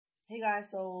Hey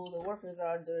guys, so the workers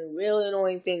are doing really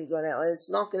annoying things right now, and it's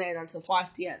not gonna end until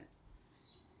 5 p.m.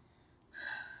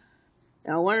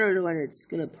 Now I wonder when it's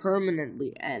gonna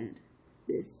permanently end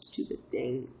this stupid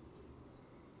thing.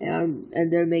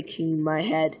 And they're making my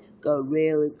head go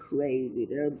really crazy.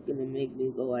 They're gonna make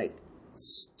me go like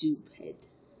stupid.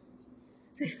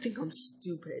 They think I'm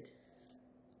stupid.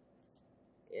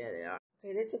 Yeah, they are.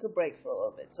 Okay, they took a break for a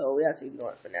little bit, so we have to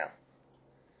ignore it for now.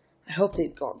 I hope they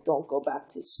don't go back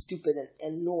to stupid and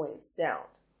annoying sound.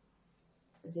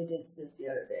 As they did since the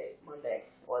other day. Monday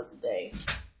was the day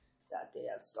that they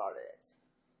have started it.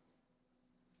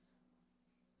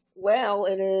 Well,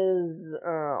 it is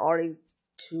already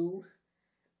 2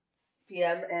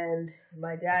 p.m. and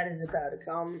my dad is about to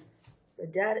come. My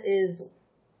dad is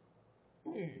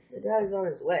on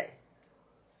his way.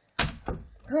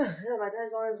 Yeah, my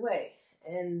dad's on his way.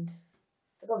 And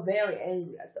I got very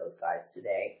angry at those guys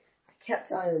today. I kept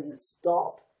telling them to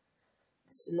stop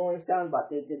this annoying sound, but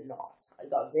they did not. I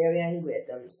got very angry at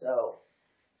them, so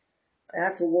I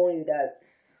had to warn you that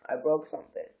I broke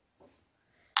something.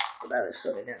 I better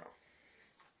show you now.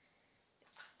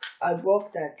 I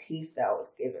broke that teeth that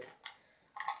was given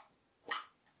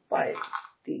by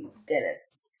the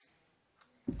dentists.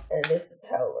 And this is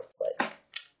how it looks like.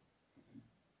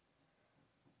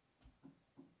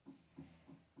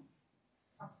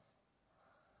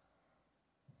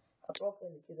 I broke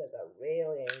them because I got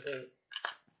really angry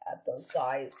at those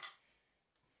guys.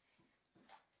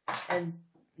 And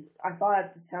I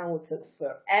thought the sound would take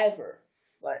forever,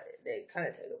 but they kind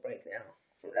of took a break now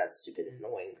from that stupid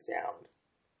annoying sound.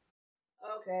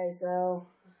 Okay, so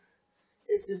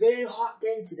it's a very hot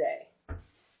day today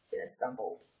in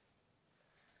Istanbul.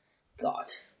 God,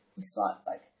 we saw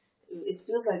it it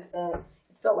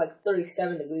felt like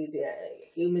 37 degrees here.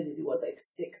 Humidity was like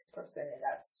 6%, and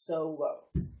that's so low.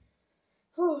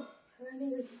 Whew, and I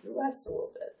needed to rest a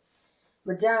little bit.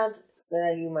 My dad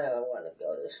said he might want to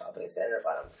go to the shopping center,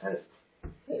 but I'm kind of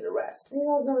need to rest. Maybe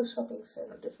I'll go to the shopping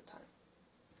center a different time.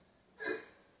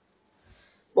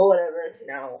 But whatever,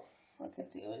 now I'll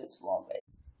continue this vlog.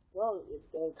 Well, it's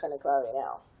getting kind of cloudy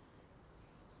now.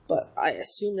 But I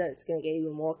assume that it's going to get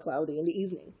even more cloudy in the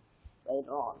evening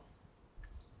later on.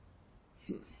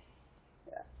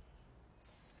 Yeah.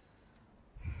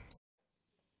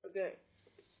 Okay.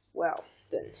 Well,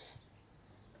 then.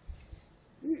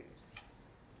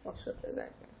 Not sure if there's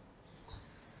anything.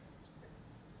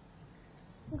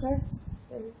 Okay.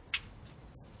 Then.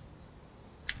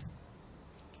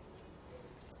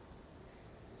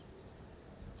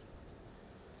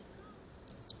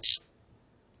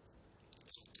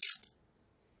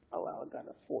 Oh, well, I got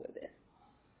a 4 there.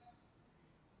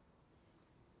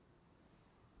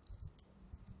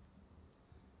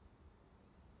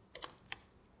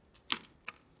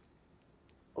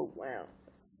 Oh, wow.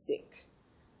 That's sick.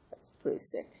 That's pretty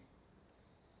sick.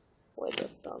 Wait,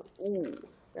 that's done. Ooh,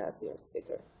 that's even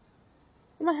sicker.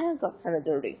 My hand got kind of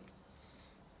dirty.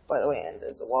 By the way, and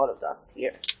there's a lot of dust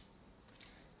here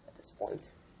at this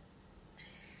point.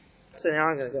 So now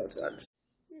I'm gonna go to others.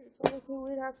 So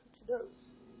what happened to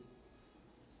those?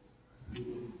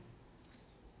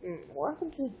 What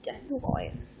happened to the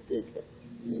dandelion? It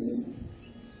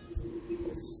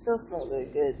still smells very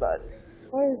good, but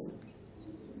where is it?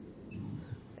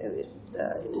 Maybe it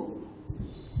died.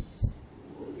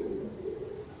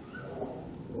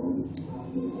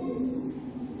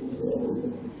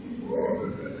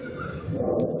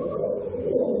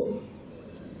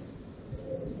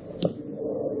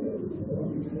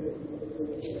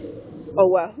 Oh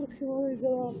wow, look at what we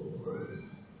got.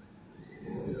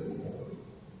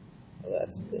 Oh,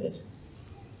 that's good.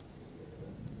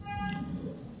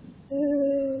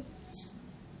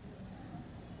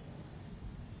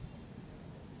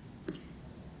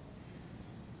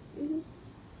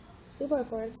 Goodbye,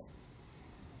 friends.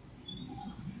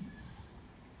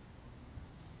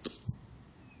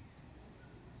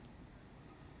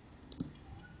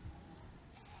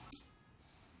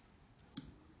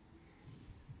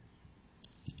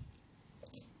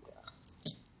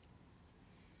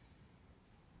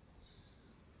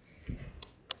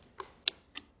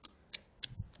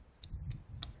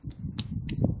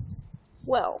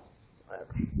 Well,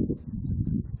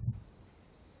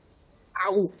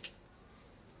 ow.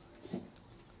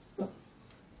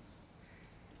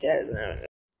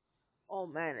 Oh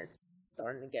man, it's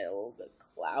starting to get a little bit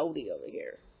cloudy over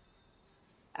here.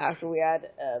 After we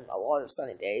had a lot of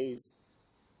sunny days,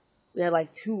 we had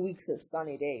like 2 weeks of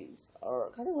sunny days,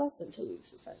 or kind of less than 2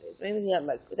 weeks of sunny days. Maybe we had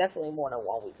like definitely more than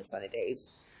 1 week of sunny days.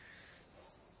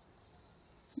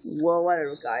 Well,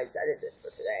 whatever, guys, that is it for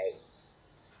today.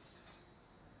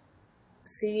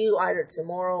 see you either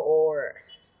tomorrow or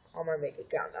I'm gonna make a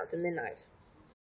countdown to midnight.